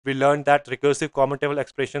we learned that recursive common table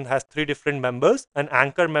expression has three different members: an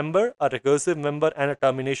anchor member, a recursive member, and a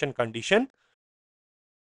termination condition.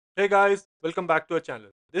 Hey guys, welcome back to our channel.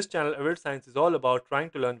 This channel, Avid Science, is all about trying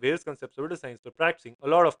to learn various concepts of data science by practicing a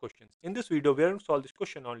lot of questions. In this video, we are going to solve this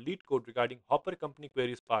question on Leetcode regarding Hopper Company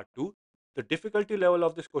Queries Part 2. The difficulty level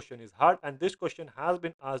of this question is hard, and this question has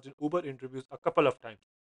been asked in Uber interviews a couple of times.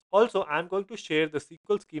 Also, I am going to share the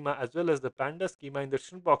SQL schema as well as the Panda schema in the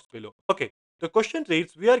description box below. Okay, the question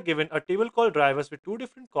reads, we are given a table called drivers with two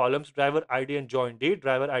different columns, driver ID and join date,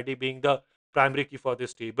 driver ID being the primary key for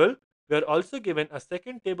this table. We are also given a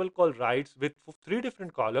second table called rides with three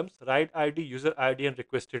different columns: ride ID, user ID, and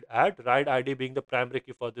requested add. Ride ID being the primary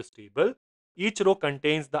key for this table. Each row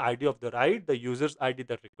contains the ID of the ride, the user's ID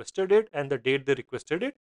that requested it, and the date they requested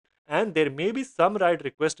it. And there may be some ride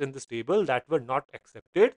requests in this table that were not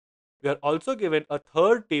accepted. We are also given a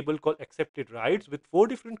third table called accepted rides with four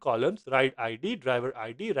different columns: ride ID, driver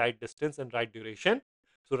ID, ride distance, and ride duration.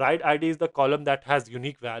 So ride ID is the column that has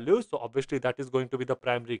unique values. So obviously that is going to be the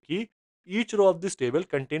primary key. Each row of this table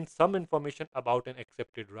contains some information about an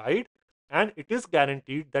accepted ride, and it is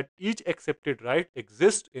guaranteed that each accepted ride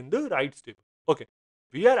exists in the rides table. Okay,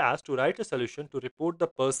 we are asked to write a solution to report the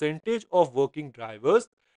percentage of working drivers,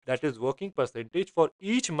 that is working percentage, for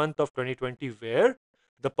each month of 2020, where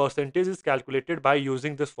the percentage is calculated by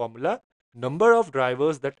using this formula: number of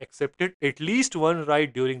drivers that accepted at least one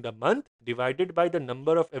ride during the month divided by the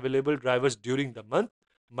number of available drivers during the month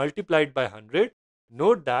multiplied by 100.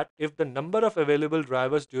 Note that if the number of available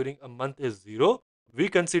drivers during a month is 0, we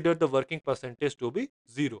consider the working percentage to be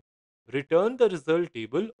 0. Return the result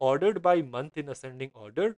table ordered by month in ascending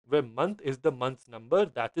order, where month is the month's number,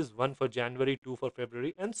 that is 1 for January, 2 for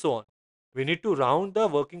February, and so on. We need to round the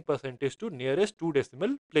working percentage to nearest two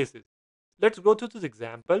decimal places. Let's go through this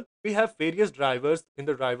example. We have various drivers in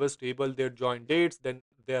the drivers table, their join dates, then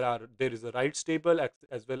there is a rights table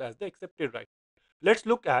as well as the accepted right. Let's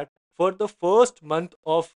look at for the first month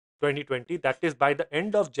of 2020, that is by the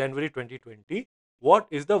end of January 2020, what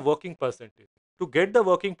is the working percentage. To get the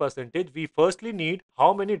working percentage, we firstly need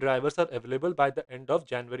how many drivers are available by the end of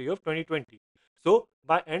January of 2020. So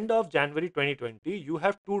by end of January 2020, you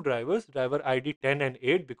have two drivers, driver ID 10 and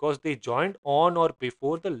 8, because they joined on or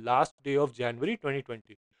before the last day of January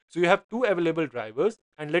 2020. So you have two available drivers,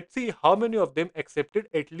 and let's see how many of them accepted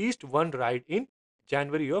at least one ride in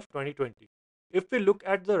January of 2020. If we look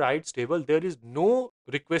at the rides table, there is no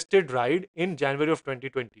requested ride in January of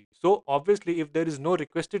 2020. So obviously, if there is no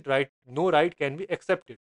requested ride, no ride can be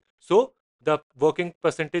accepted. So the working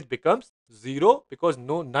percentage becomes 0 because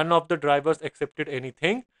none of the drivers accepted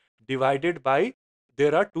anything, divided by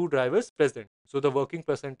there are two drivers present. So the working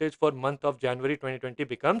percentage for month of January 2020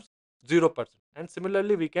 becomes 0%. And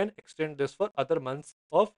similarly, we can extend this for other months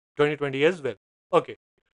of 2020 as well. Okay.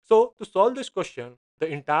 So to solve this question,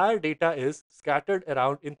 the entire data is scattered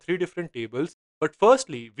around in three different tables. But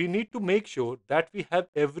firstly, we need to make sure that we have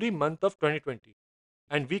every month of 2020.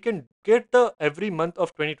 And we can get the every month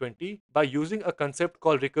of 2020 by using a concept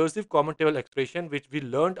called recursive common table expression, which we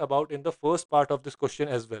learned about in the first part of this question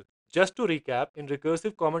as well. Just to recap, in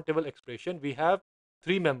recursive common table expression, we have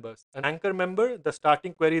three members: an anchor member, the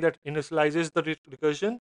starting query that initializes the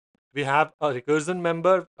recursion; we have a recursion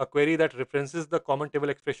member, a query that references the common table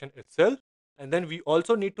expression itself; and then we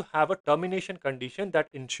also need to have a termination condition that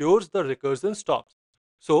ensures the recursion stops.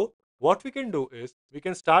 So what we can do is we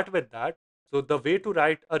can start with that. So the way to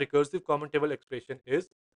write a recursive common table expression is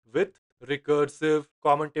with recursive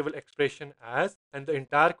common table expression as, and the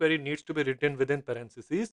entire query needs to be written within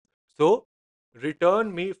parentheses. So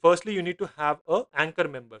return me, firstly you need to have a anchor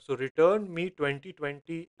member. So return me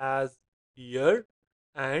 2020 as year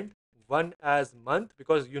and 1 as month,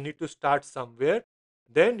 because you need to start somewhere.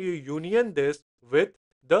 Then you union this with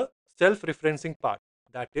the self-referencing part,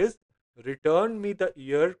 that is return me the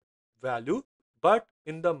year value, but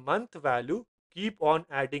in the month value keep on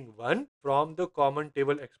adding 1 from the common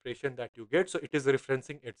table expression that you get. So it is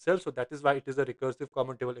referencing itself, so that is why it is a recursive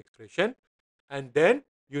common table expression. And then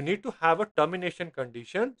you need to have a termination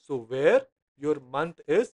condition, so where your month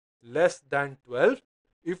is less than 12.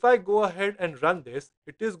 If I go ahead and run this,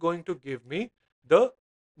 it is going to give me the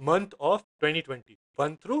month of 2020,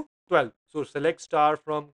 1 through 12. So select star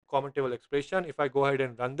from common table expression. If I go ahead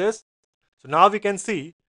and run this, so now we can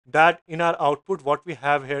see that in our output, what we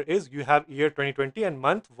have here is you have year 2020 and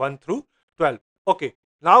month 1 through 12. Okay,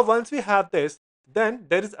 now once we have this, then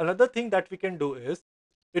there is another thing that we can do is,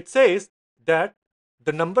 it says that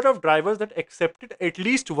the number of drivers that accepted at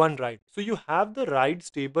least one ride. So you have the rides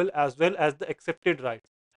table as well as the accepted rides.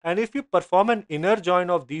 And if you perform an inner join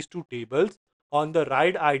of these two tables on the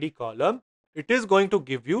ride ID column, it is going to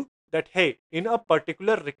give you that, hey, in a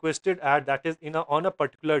particular requested ad, that is on a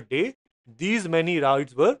particular day, these many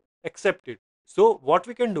rides were accepted. So what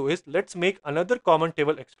we can do is, let's make another common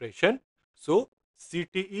table expression. So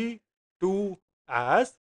CTE2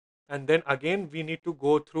 as, and then again we need to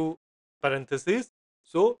go through parentheses.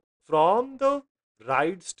 So from the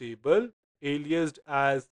rides table aliased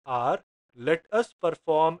as R, let us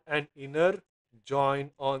perform an inner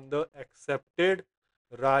join on the accepted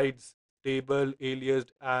rides table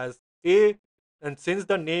aliased as A. And since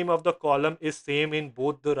the name of the column is same in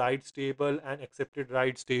both the rides table and accepted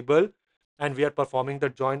rides table, and we are performing the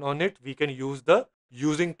join on it, we can use the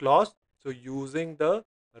using clause. So using the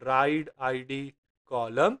ride ID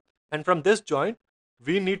column, and from this join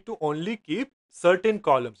we need to only keep certain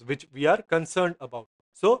columns which we are concerned about.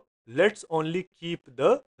 So let's only keep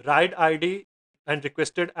the ride ID and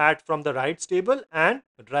requested ad from the rides table and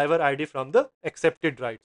driver ID from the accepted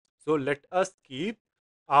rides. So let us keep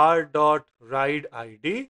r dot ride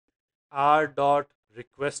ID, r dot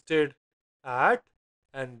requested at,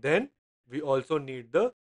 and then we also need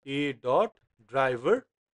the a dot driver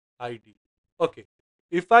ID. Okay,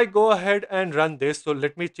 if I go ahead and run this, so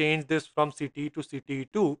let me change this from CT to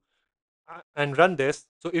CT2 and run this.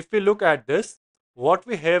 So if we look at this, what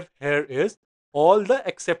we have here is all the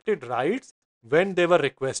accepted rides when they were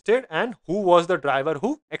requested and who was the driver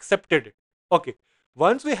who accepted it. Okay,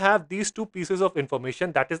 once we have these two pieces of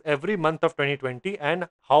information, that is every month of 2020 and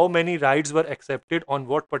how many rides were accepted on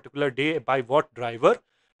what particular day by what driver,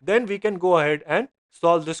 then we can go ahead and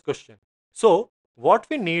solve this question. So what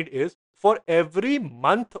we need is, for every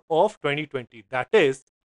month of 2020, that is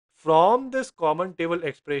from this common table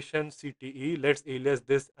expression CTE, let's alias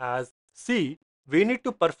this as C, we need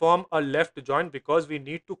to perform a left join because we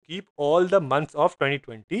need to keep all the months of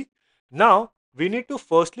 2020. Now, we need to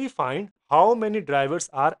firstly find how many drivers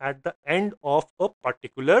are at the end of a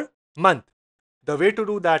particular month. The way to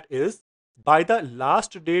do that is, by the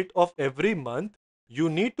last date of every month, you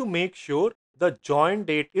need to make sure the join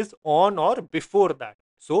date is on or before that.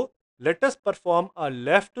 So let us perform a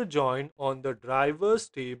left join on the drivers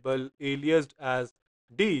table aliased as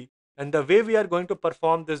D. And the way we are going to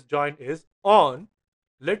perform this join is on,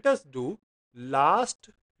 let us do last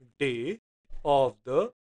day of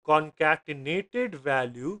the concatenated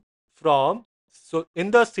value from, so in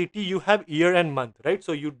the city you have year and month, right?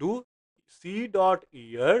 So you do C dot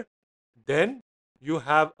year, then you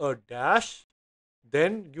have a dash,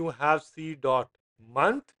 then you have C dot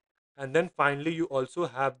month, and then finally you also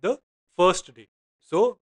have the first day.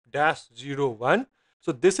 So dash 01.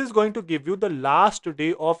 So this is going to give you the last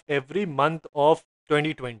day of every month of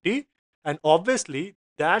 2020, and obviously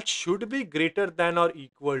that should be greater than or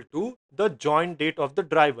equal to the join date of the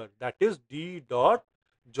driver, that is D dot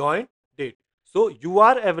join date. So you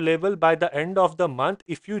are available by the end of the month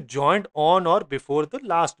if you joined on or before the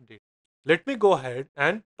last date. Let me go ahead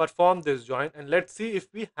and perform this join and let's see if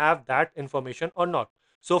we have that information or not.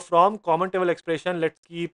 So from common table expression, let's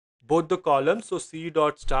keep both the columns. So C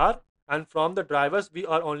dot star, and from the drivers, we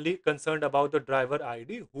are only concerned about the driver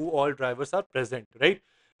ID, who all drivers are present, right?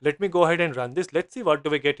 Let me go ahead and run this. Let's see what do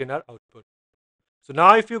we get in our output. So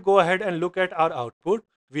now if you go ahead and look at our output,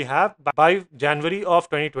 we have by January of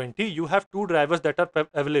 2020, you have two drivers that are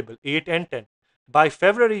available, 8 and 10. By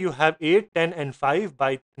February, you have 8, 10, and 5.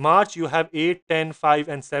 By March, you have 8, 10, 5,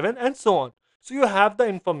 and 7, and so on. So you have the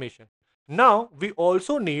information. Now, we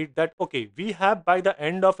also need that, okay, we have by the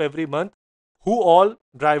end of every month who all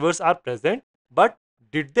drivers are present, but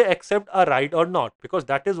did they accept a ride or not? Because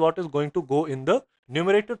that is what is going to go in the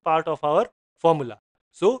numerator part of our formula.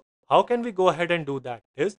 So how can we go ahead and do that?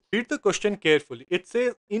 Is read the question carefully. It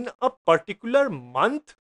says in a particular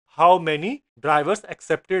month, how many drivers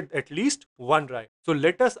accepted at least one ride. So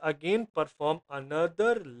let us again perform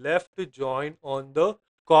another left join on the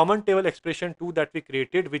common table expression 2 that we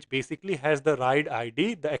created, which basically has the ride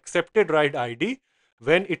ID, the accepted ride ID,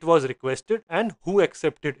 when it was requested and who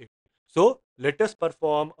accepted it. So let us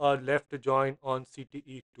perform a left join on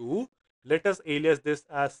CTE2. Let us alias this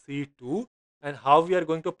as C2, and how we are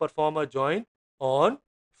going to perform a join on,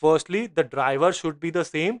 firstly the driver should be the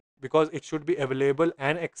same because it should be available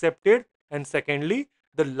and accepted, and secondly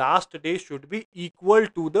the last day should be equal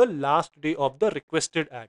to the last day of the requested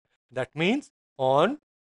ad. That means on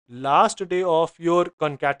last day of your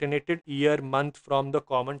concatenated year month from the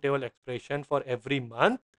common table expression for every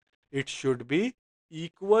month, it should be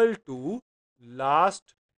equal to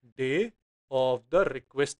last day of the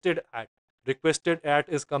requested ad. Requested ad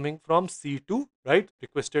is coming from C2, right?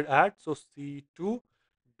 Requested ad. So C2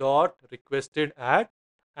 dot requested ad,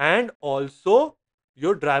 and also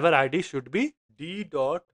your driver ID should be D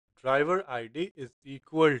dot driver ID is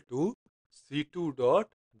equal to C2 dot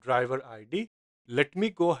driver ID. Let me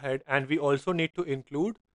go ahead, and we also need to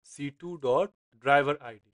include C2 dot driver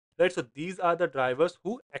ID. Right, so these are the drivers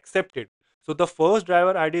who accepted. So the first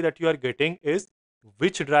driver ID that you are getting is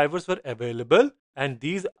which drivers were available, and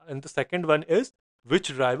the second one is which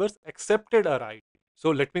drivers accepted a ride.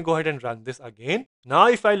 So let me go ahead and run this again. Now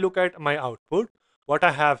if I look at my output, what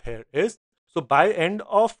I have here is, so by end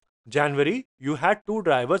of January, you had two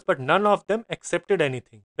drivers, but none of them accepted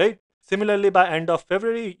anything, right? Similarly, by end of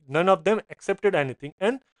February, none of them accepted anything,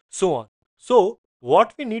 and so on. So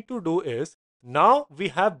what we need to do is, now we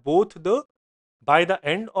have both the, by the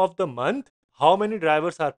end of the month, how many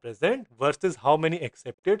drivers are present versus how many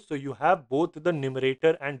accepted. So you have both the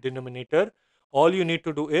numerator and denominator. All you need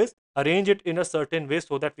to do is arrange it in a certain way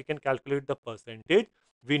so that we can calculate the percentage.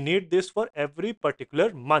 We need this for every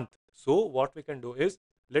particular month. So what we can do is,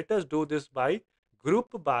 let us do this by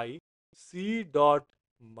group by c dot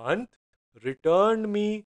month, return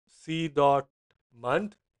me c dot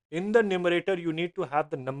month. In the numerator, you need to have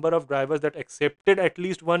the number of drivers that accepted at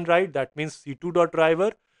least one ride. That means C2 dot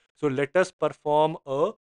driver. So let us perform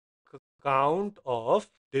a count of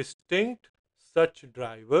distinct such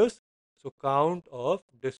drivers. So count of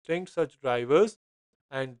distinct such drivers,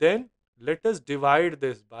 and then let us divide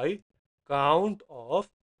this by count of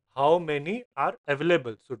how many are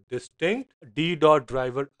available. So distinct d dot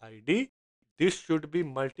driver ID, this should be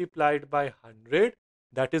multiplied by 100.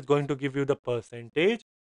 That is going to give you the percentage.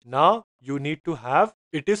 Now you need to have,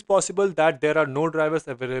 it is possible that there are no drivers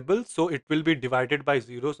available, so it will be divided by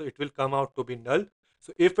 0, so it will come out to be null.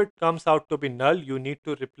 So if it comes out to be null, you need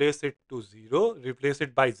to replace it to 0, replace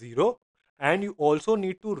it by 0, and you also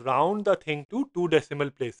need to round the thing to 2 decimal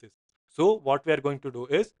places. So what we are going to do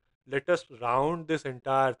is, let us round this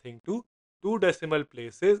entire thing to 2 decimal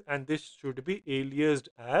places, and this should be aliased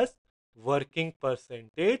as working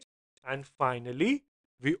percentage. And finally,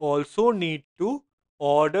 we also need to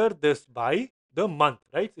order this by the month,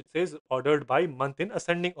 right? It says ordered by month in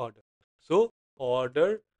ascending order. So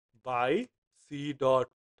order by c dot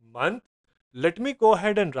month. Let me go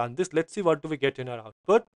ahead and run this. Let's see what do we get in our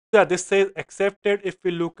output. Yeah, this says accepted. If we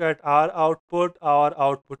look at our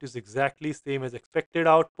output is exactly same as expected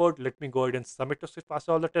output. Let me go ahead and submit to pass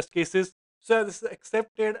all the test cases. So yeah, this is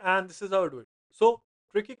accepted, and this is how to do it. So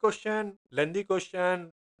tricky question, lengthy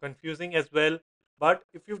question, confusing as well. But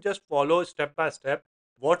if you just follow step by step,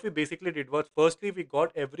 what we basically did was, firstly we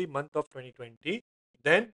got every month of 2020,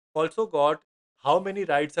 then also got how many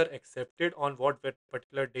rides are accepted on what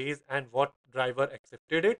particular days and what driver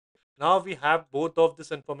accepted it. Now we have both of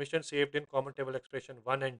this information saved in common table expression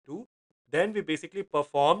 1 and 2. Then we basically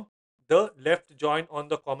perform the left join on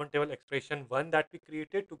the common table expression 1 that we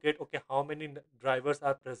created to get, okay, how many drivers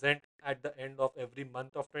are present at the end of every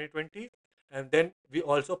month of 2020. And then we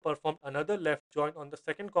also performed another left join on the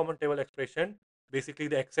second common table expression, basically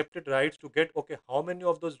the accepted rides, to get, okay, how many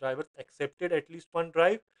of those drivers accepted at least one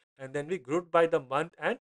drive. And then we grouped by the month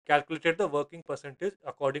and calculated the working percentage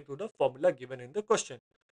according to the formula given in the question.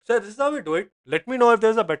 So this is how we do it. Let me know if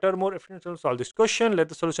there's a better, more efficient way to solve this question. Let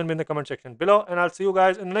the solution be in the comment section below, and I'll see you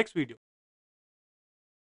guys in the next video.